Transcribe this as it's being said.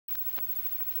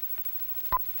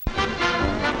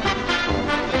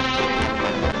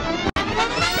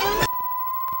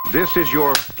This is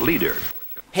your leader.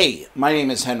 Hey, my name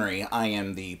is Henry. I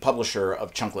am the publisher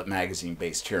of Chunklet magazine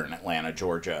based here in Atlanta,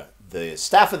 Georgia. The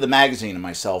staff of the magazine and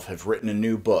myself have written a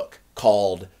new book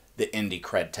called the Indie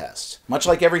Cred Test. Much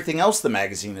like everything else the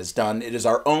magazine has done, it is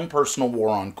our own personal war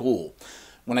on cool.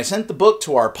 When I sent the book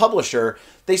to our publisher,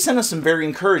 they sent us some very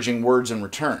encouraging words in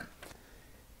return.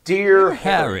 Dear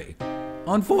Harry,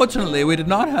 unfortunately we did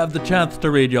not have the chance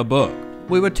to read your book.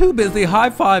 We were too busy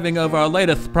high-fiving over our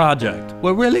latest project.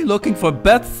 We're really looking for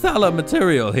bestseller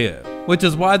material here, which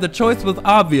is why the choice was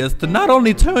obvious to not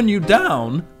only turn you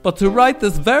down, but to write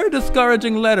this very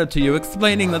discouraging letter to you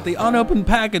explaining that the unopened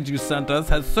package you sent us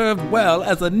has served well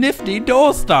as a nifty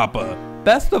doorstopper.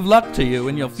 Best of luck to you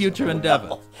in your future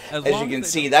endeavors. As you can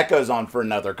see, that goes on for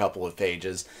another couple of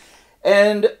pages.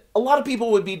 And a lot of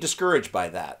people would be discouraged by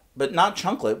that. But not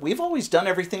Chunklet. We've always done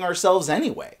everything ourselves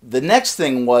anyway. The next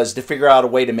thing was to figure out a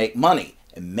way to make money,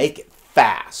 and make it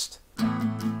fast.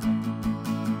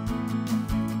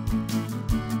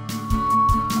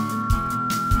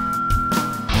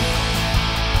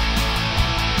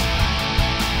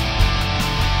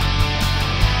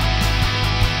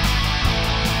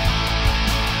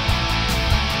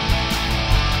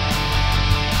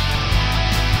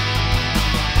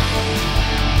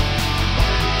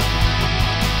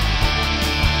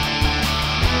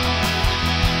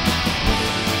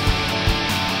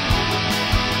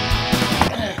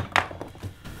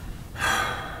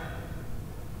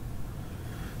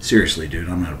 Seriously, dude,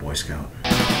 I'm not a Boy Scout.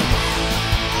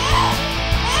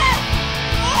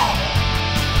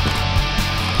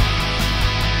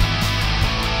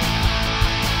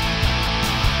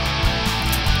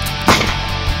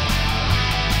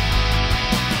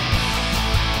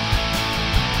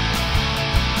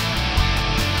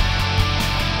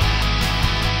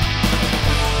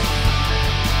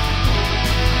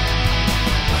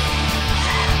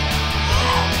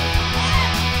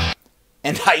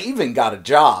 And I even got a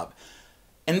job.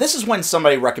 And this is when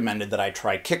somebody recommended that I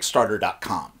try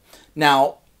Kickstarter.com.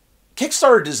 Now,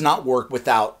 Kickstarter does not work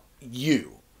without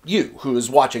you who is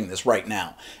watching this right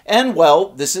now. And well,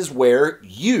 this is where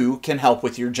you can help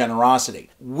with your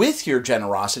generosity. With your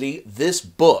generosity, this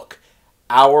book,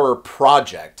 our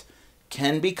project,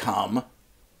 can become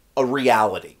a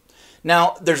reality.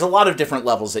 Now, there's a lot of different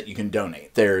levels that you can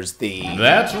donate. There's the...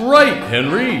 That's right,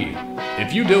 Henry!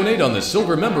 If you donate on the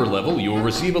silver member level, you will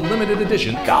receive a limited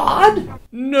edition... God?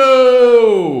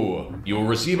 No! You will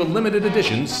receive a limited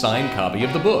edition signed copy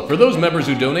of the book. For those members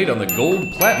who donate on the gold,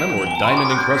 platinum, or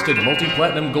diamond-encrusted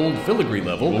multi-platinum gold filigree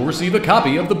level, will receive a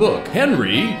copy of the book.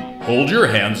 Henry, hold your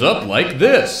hands up like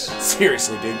this.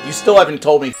 Seriously, dude, you still haven't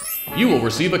told me... You will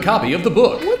receive a copy of the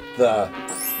book. What the...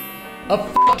 A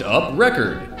f***ed-up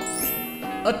record.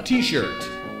 A t-shirt.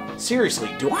 Seriously,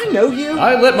 do I know you?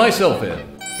 I let myself in.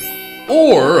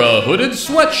 Or a hooded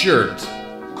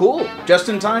sweatshirt. Cool, just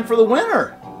in time for the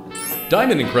winter.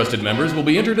 Diamond-encrusted members will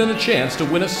be entered in a chance to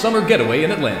win a summer getaway in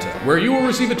Atlanta, where you will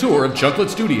receive a tour of Chunklet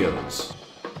Studios.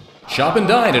 Shop and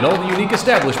dine at all the unique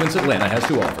establishments Atlanta has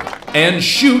to offer. And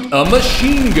shoot a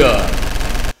machine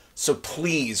gun. So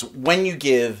please, when you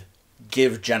give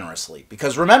generously.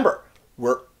 Because remember,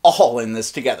 we're all in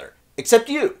this together. Except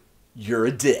you. You're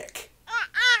a dick.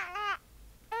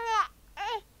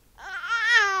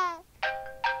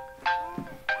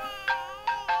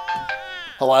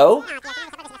 Hello?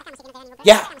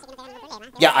 Yeah.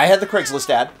 Yeah, I had the Craigslist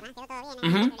ad.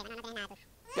 Mm-hmm.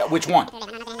 Yeah, which one?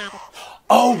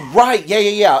 Oh, right.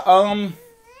 Yeah.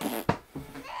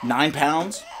 9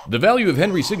 pounds? The value of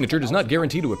Henry's signature does not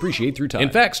guarantee to appreciate through time.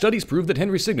 In fact, studies prove that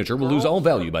Henry's signature will lose all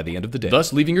value by the end of the day,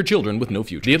 thus leaving your children with no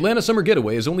future. The Atlanta Summer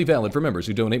Getaway is only valid for members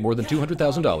who donate more than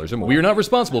 $200,000 or more. We are not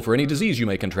responsible for any disease you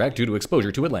may contract due to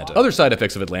exposure to Atlanta. Other side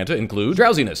effects of Atlanta include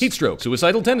drowsiness, heat stroke,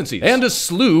 suicidal tendencies, and a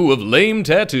slew of lame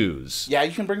tattoos. Yeah,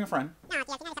 you can bring a friend.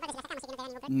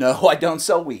 No, I don't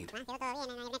sell weed.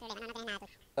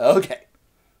 Okay.